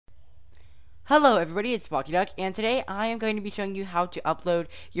Hello everybody, it's Blocky, and today I am going to be showing you how to upload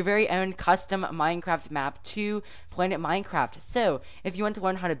your very own custom Minecraft map to Planet Minecraft. So, if you want to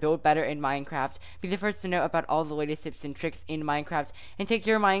learn how to build better in Minecraft, be the first to know about all the latest tips and tricks in Minecraft, and take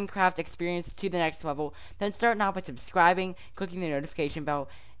your Minecraft experience to the next level, then start now by subscribing, clicking the notification bell,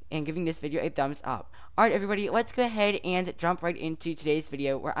 and giving this video a thumbs up. Alright everybody, let's go ahead and jump right into today's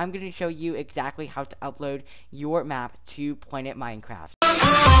video, where I'm going to show you exactly how to upload your map to Planet Minecraft.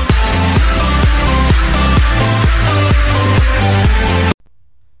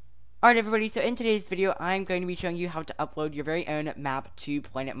 Alright everybody, so in today's video, I'm going to be showing you how to upload your very own map to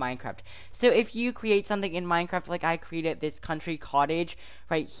Planet Minecraft. So if you create something in Minecraft, like I created this country cottage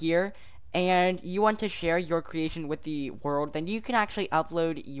right here, and you want to share your creation with the world, then you can actually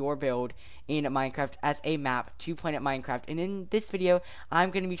upload your build in Minecraft as a map to Planet Minecraft. And in this video,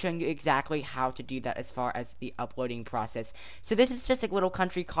 I'm going to be showing you exactly how to do that as far as the uploading process. So this is just a little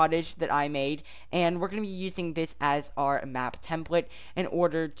country cottage that I made, and we're going to be using this as our map template in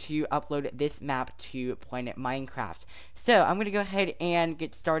order to upload this map to Planet Minecraft. So I'm going to go ahead and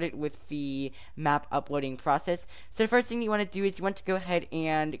get started with the map uploading process. So the first thing you want to do is you want to go ahead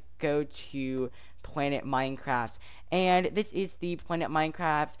and go to Planet Minecraft, and this is the Planet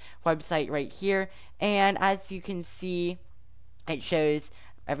Minecraft website right here, and as you can see, it shows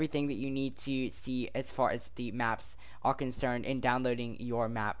everything that you need to see as far as the maps are concerned in downloading your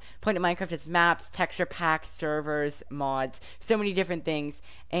map. Planet Minecraft has maps, texture packs, servers, mods, so many different things.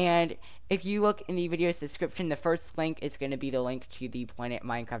 And if you look in the video's description, the first link is going to be the link to the Planet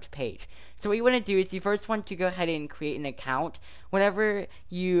Minecraft page. So what you want to do is you first want to go ahead and create an account. Whenever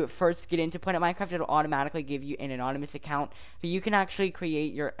you first get into Planet Minecraft, it'll automatically give you an anonymous account, but you can actually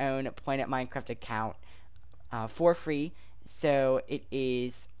create your own Planet Minecraft account for free. So it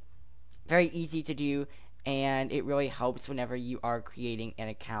is very easy to do, and it really helps whenever you are creating an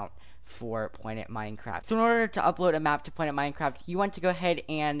account for Planet Minecraft. So in order to upload a map to Planet Minecraft, you want to go ahead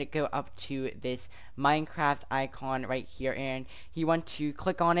and go up to this Minecraft icon right here, and you want to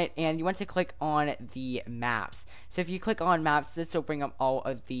click on it, and you want to click on the maps. So if you click on maps, this will bring up all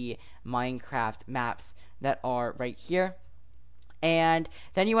of the Minecraft maps that are right here. And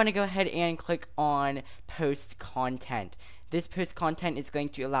then you want to go ahead and click on post content. This post content is going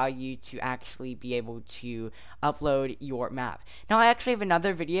to allow you to actually be able to upload your map. Now I actually have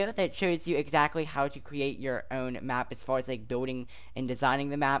another video that shows you exactly how to create your own map as far as like building and designing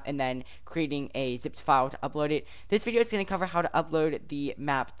the map and then creating a zipped file to upload it. This video is going to cover how to upload the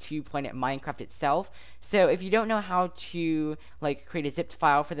map to Planet Minecraft itself. So if you don't know how to like create a zipped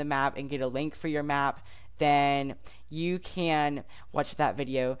file for the map and get a link for your map, then you can watch that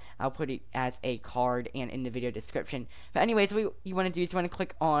video. I'll put it as a card and in the video description. But anyways, what you want to do is you want to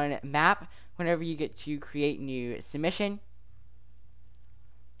click on map whenever you get to create new submission,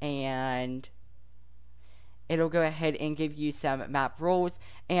 and it'll go ahead and give you some map rules,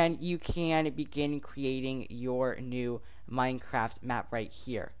 and you can begin creating your new Minecraft map right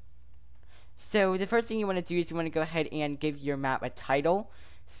here. So the first thing you want to do is you want to go ahead and give your map a title.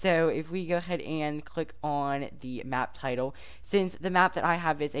 So if we go ahead and click on the map title, since the map that I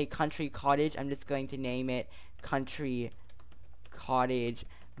have is a country cottage, I'm just going to name it Country Cottage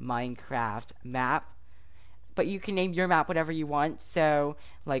Minecraft Map. But you can name your map whatever you want. So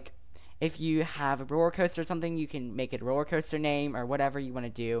like if you have a roller coaster or something, you can make it a roller coaster name, or whatever you want to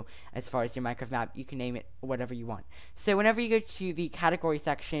do as far as your Minecraft map. You can name it whatever you want. So whenever you go to the category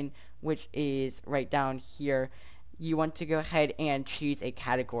section, which is right down here, you want to go ahead and choose a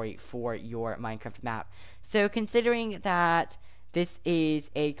category for your Minecraft map. So considering that this is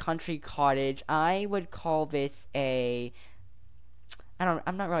a country cottage, I would call this a,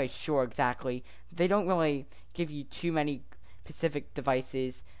 I'm not really sure exactly. They don't really give you too many specific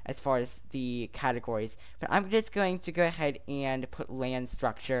devices as far as the categories, but I'm just going to go ahead and put land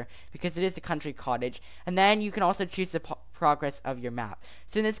structure because it is a country cottage, and then you can also choose the progress of your map.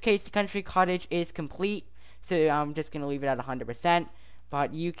 So in this case, the country cottage is complete, so I'm just going to leave it at 100%,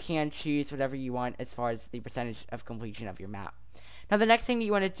 but you can choose whatever you want as far as the percentage of completion of your map. Now the next thing that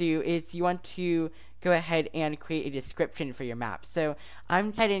you want to do is you want to go ahead and create a description for your map. So I'm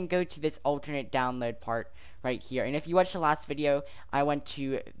going to head and go to this alternate download part right here. And if you watched the last video, I went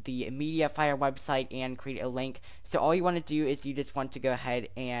to the Mediafire website and created a link. So all you want to do is you just want to go ahead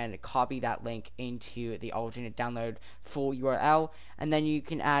and copy that link into the alternate download full URL. And then you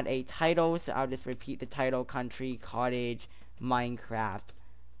can add a title. So I'll just repeat the title, Country Cottage Minecraft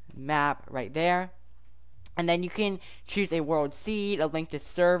Map right there. And then you can choose a world seed, a link to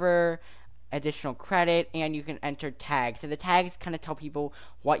server, additional credit, and you can enter tags. So the tags kind of tell people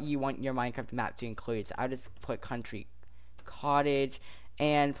what you want your Minecraft map to include. So I'll just put country cottage,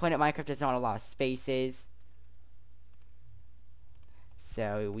 And Planet Minecraft does not allow spaces.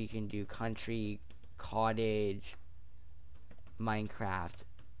 So we can do country, cottage, Minecraft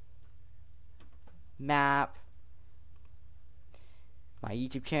map. My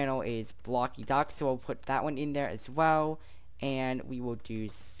YouTube channel is Blocky, so I'll put that one in there as well. And we will do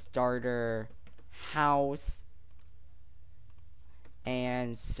starter house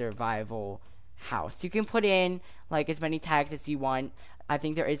and survival house. You can put in like as many tags as you want. I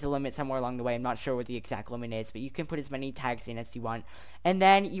think there is a limit somewhere along the way. I'm not sure what the exact limit is, but you can put as many tags in as you want. And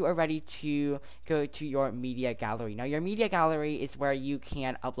then you are ready to go to your media gallery. Now, your media gallery is where you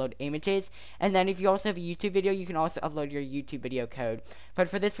can upload images. And then if you also have a YouTube video, you can also upload your YouTube video code. But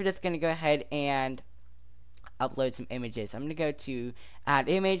for this, we're just going to go ahead and upload some images. I'm going to go to add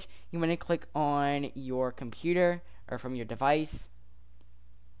image. You want to click on your computer or from your device,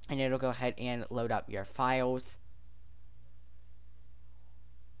 and it'll go ahead and load up your files.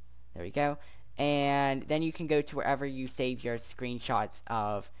 There we go. And then you can go to wherever you save your screenshots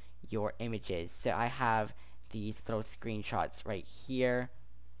of your images. So I have these little screenshots right here.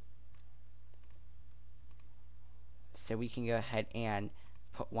 So we can go ahead and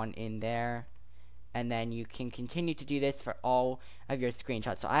put one in there. And then you can continue to do this for all of your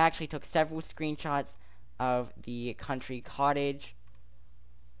screenshots. So I actually took several screenshots of the country cottage.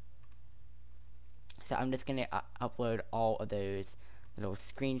 So I'm just going to upload all of those little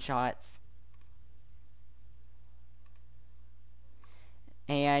screenshots.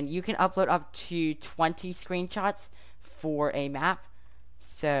 And you can upload up to 20 screenshots for a map.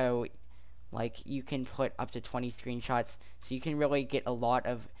 So like you can put up to 20 screenshots. So you can really get a lot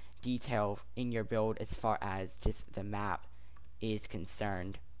of detail in your build as far as just the map is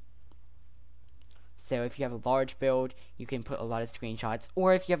concerned. So if you have a large build, you can put a lot of screenshots.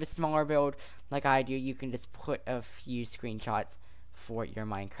 Or if you have a smaller build like I do, you can just put a few screenshots for your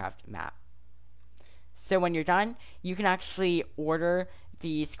Minecraft map. So when you're done, you can actually order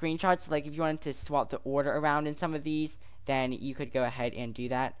the screenshots. Like if you wanted to swap the order around in some of these, then you could go ahead and do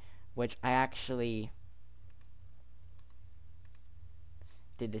that, which I actually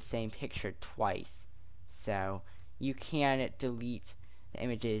did the same picture twice. So you can delete the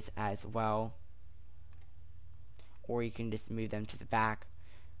images as well, or you can just move them to the back.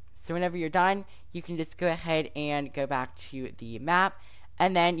 So whenever you're done, you can just go ahead and go back to the map,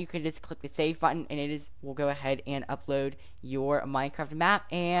 and then you can just click the save button, and will go ahead and upload your Minecraft map,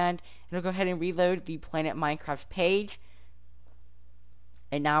 and it'll go ahead and reload the Planet Minecraft page.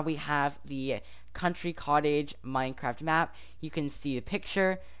 And now we have the country cottage Minecraft map. You can see the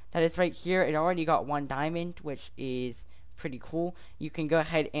picture that is right here. It already got 1 diamond, which is pretty cool. You can go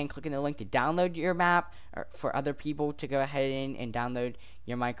ahead and click on the link to download your map, or for other people to go ahead and download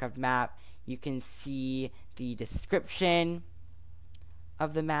your Minecraft map. You can see the description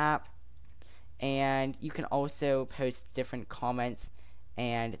of the map, and you can also post different comments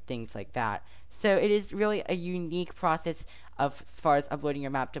and things like that. So it is really a unique process as far as uploading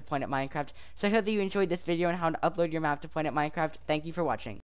your map to Planet Minecraft. So I hope that you enjoyed this video on how to upload your map to Planet Minecraft. Thank you for watching.